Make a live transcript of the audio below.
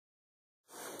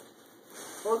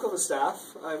Welcome to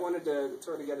staff. I wanted to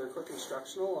throw together a quick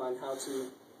instructional on how to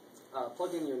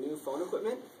plug in your new phone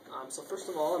equipment. So first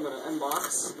of all, I'm going to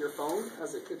unbox your phone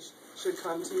as it should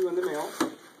come to you in the mail.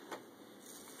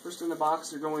 First in the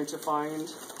box, you're going to find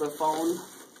the phone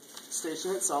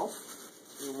station itself.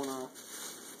 You want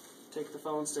to take the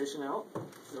phone station out.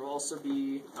 There will also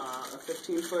be a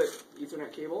 15-foot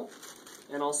Ethernet cable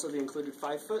and also the included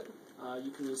 5-foot.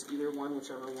 You can use either one,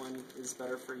 whichever one is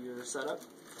better for your setup.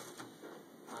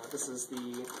 This is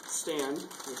the stand,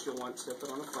 which you'll want to put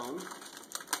on the phone.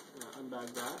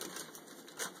 Unbag that.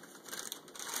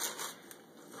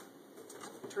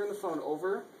 Turn the phone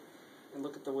over and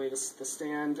look at the way the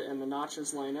stand and the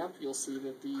notches line up. You'll see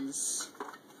that these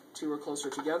two are closer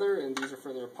together and these are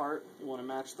further apart. You want to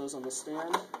match those on the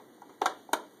stand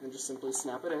and just simply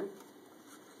snap it in.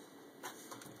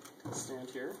 Stand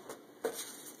here.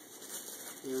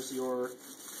 Here's your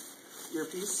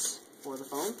earpiece for the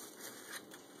phone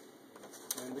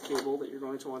and the cable that you're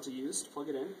going to want to use to plug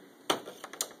it in.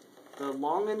 The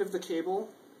long end of the cable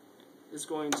is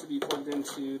going to be plugged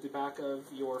into the back of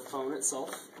your phone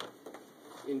itself,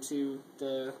 into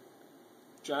the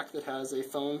jack that has a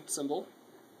phone symbol,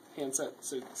 handset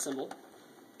symbol.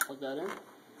 Plug that in,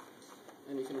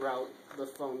 and you can route the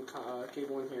phone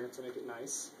cable in here to make it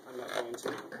nice. I'm not going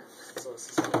to, so this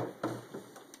is clear.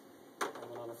 And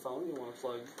then on a phone, you want to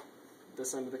plug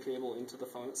this end of the cable into the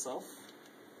phone itself.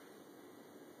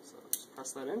 So just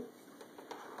press that in.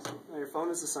 Now your phone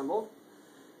is assembled.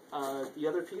 The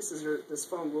other piece is this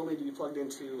phone will need to be plugged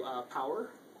into power,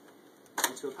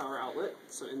 into a power outlet.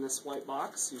 So in this white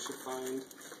box, you should find,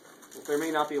 there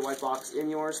may not be a white box in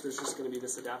yours, there's just going to be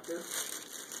this adapter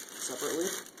separately.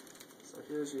 So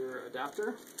here's your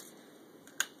adapter.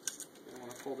 I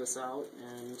want to pull this out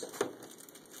and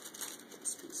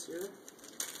this piece here.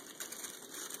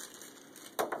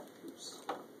 Oops.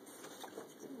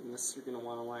 And this you're going to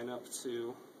want to line up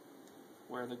to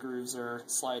where the grooves are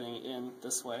sliding in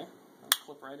this way. I'll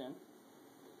clip right in.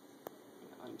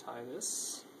 Untie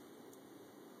this.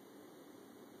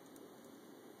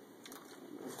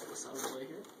 Move this out of the way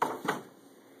here.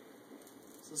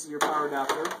 So this is your power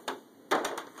adapter.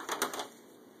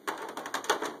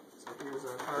 So here's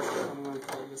our power strip. I'm going to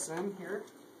plug this in here.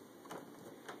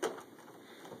 There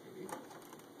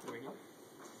we go.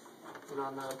 And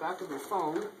on the back of your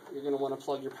phone, you're going to want to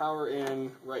plug your power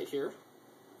in right here.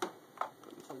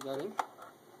 Plug that in.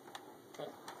 Okay.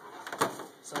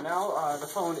 So now the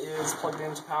phone is plugged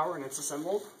into power and it's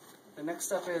assembled. The next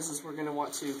step is we're going to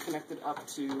want to connect it up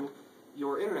to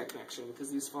your internet connection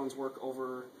because these phones work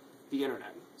over the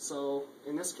internet. So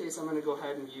in this case, I'm going to go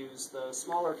ahead and use the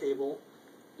smaller cable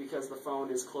because the phone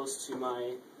is close to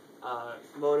my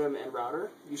modem and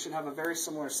router. You should have a very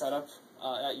similar setup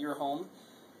at your home.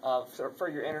 For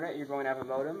your internet, you're going to have a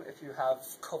modem. If you have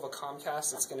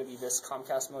Comcast, it's going to be this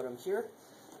Comcast modem here.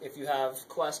 If you have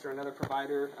Quest or another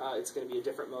provider, it's going to be a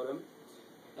different modem.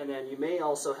 And then you may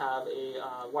also have a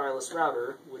wireless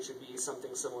router, which would be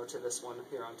something similar to this one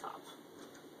here on top.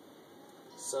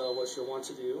 So what you'll want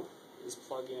to do is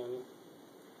plug in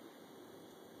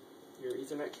your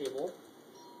Ethernet cable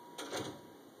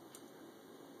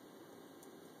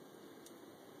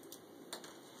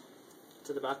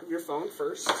to the back of your phone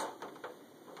first.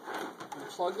 The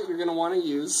plug that you're going to want to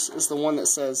use is the one that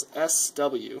says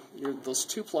SW. Those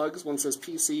two plugs, one says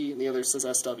PC and the other says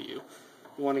SW. You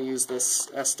want to use this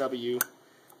SW,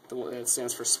 that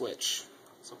stands for switch.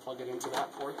 So plug it into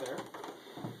that port there.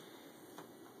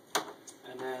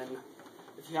 And then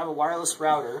if you have a wireless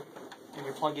router and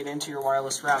you plug it into your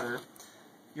wireless router,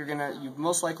 you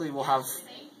most likely will have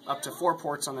up to 4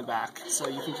 ports on the back. So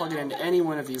you can plug it into any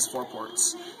one of these 4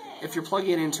 ports. If you're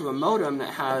plugging it into a modem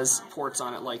that has ports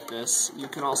on it like this, you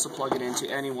can also plug it into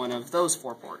any one of those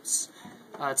 4 ports.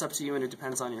 It's up to you and it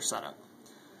depends on your setup.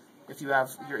 If you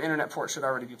have, your internet port should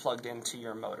already be plugged into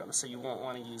your modem, so you won't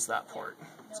want to use that port.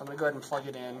 So I'm going to go ahead and plug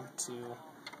it in to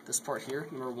this port here,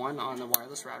 number 1 on the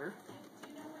wireless router.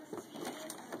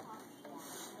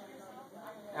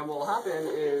 And what will happen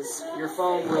is your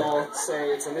phone will say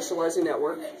it's initializing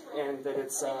network and that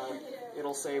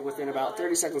it'll say within about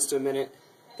 30 seconds to a minute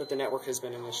that the network has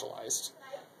been initialized.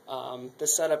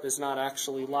 This setup is not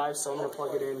actually live, so I'm going to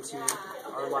plug it into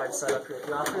our live setup here at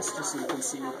the office just so you can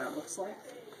see what that looks like.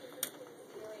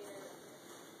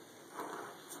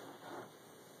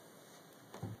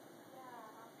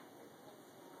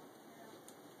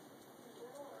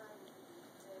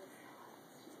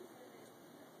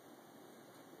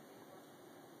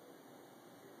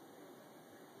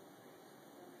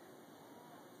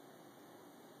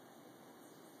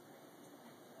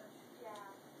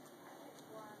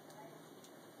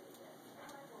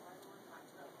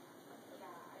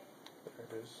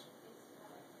 this.